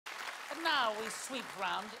And now we sweep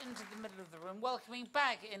round into the middle of the room, welcoming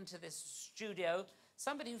back into this studio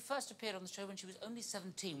somebody who first appeared on the show when she was only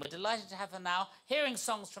 17. We're delighted to have her now, hearing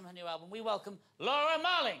songs from her new album. We welcome Laura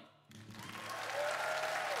Marling.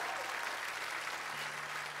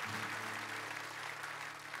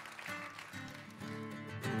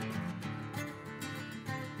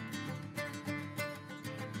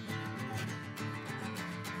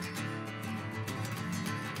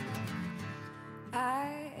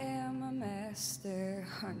 I am a master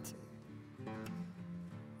hunter.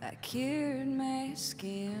 I cured my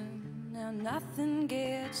skin. Now nothing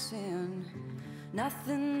gets in,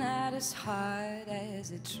 nothing not as hard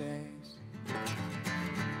as it tries.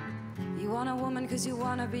 You want a woman cause you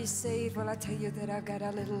wanna be safe. Well, I tell you that I've got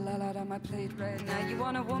a little lot on my plate right now. You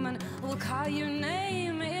want a woman who'll call your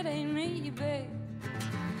name. It ain't me, babe.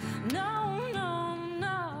 No, no,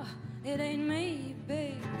 no, it ain't me,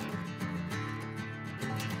 babe.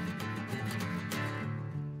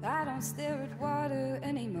 I don't stare at water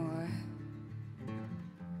anymore.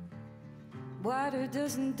 Water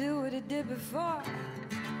doesn't do what it did before.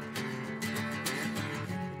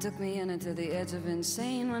 It took me in into the edge of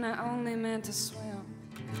insane when I only meant to swim.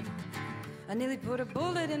 I nearly put a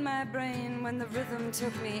bullet in my brain when the rhythm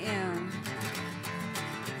took me in.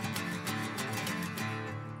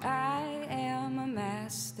 I am a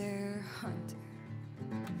master hunter.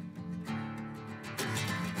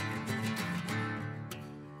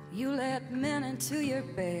 You let men into your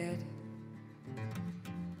bed.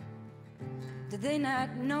 Did they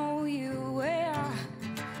not know you were?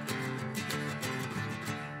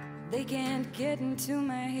 They can't get into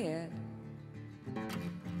my head.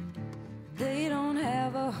 They don't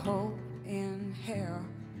have a hope in hell.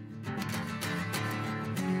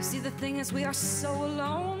 See, the thing is, we are so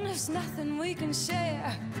alone, there's nothing we can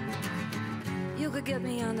share. You could get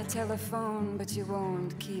me on the telephone, but you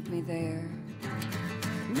won't keep me there.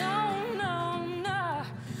 No, no, no,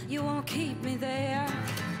 you won't keep me there.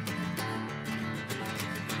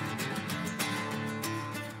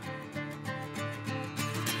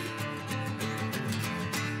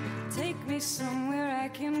 Take me somewhere I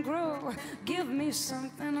can grow. Give me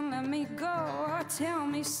something and let me go. Or tell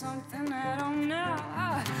me something I don't know.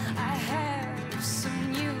 I have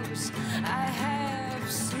some news. I have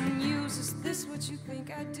some news. Is this what you think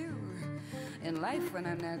I do in life when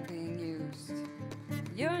I'm not being used?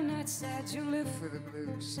 You're not sad, you live for the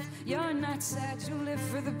blues. You're not sad, you live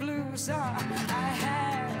for the blues. Oh, I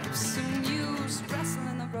have some news.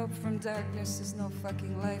 Wrestling the rope from darkness is no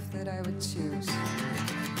fucking life that I would choose.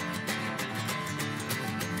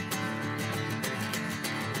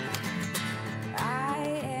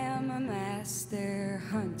 I am a master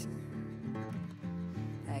hunter.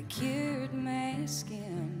 I cured my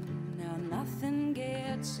skin. Now nothing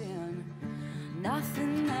gets in.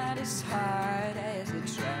 Nothing that is hard as it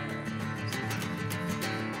tries.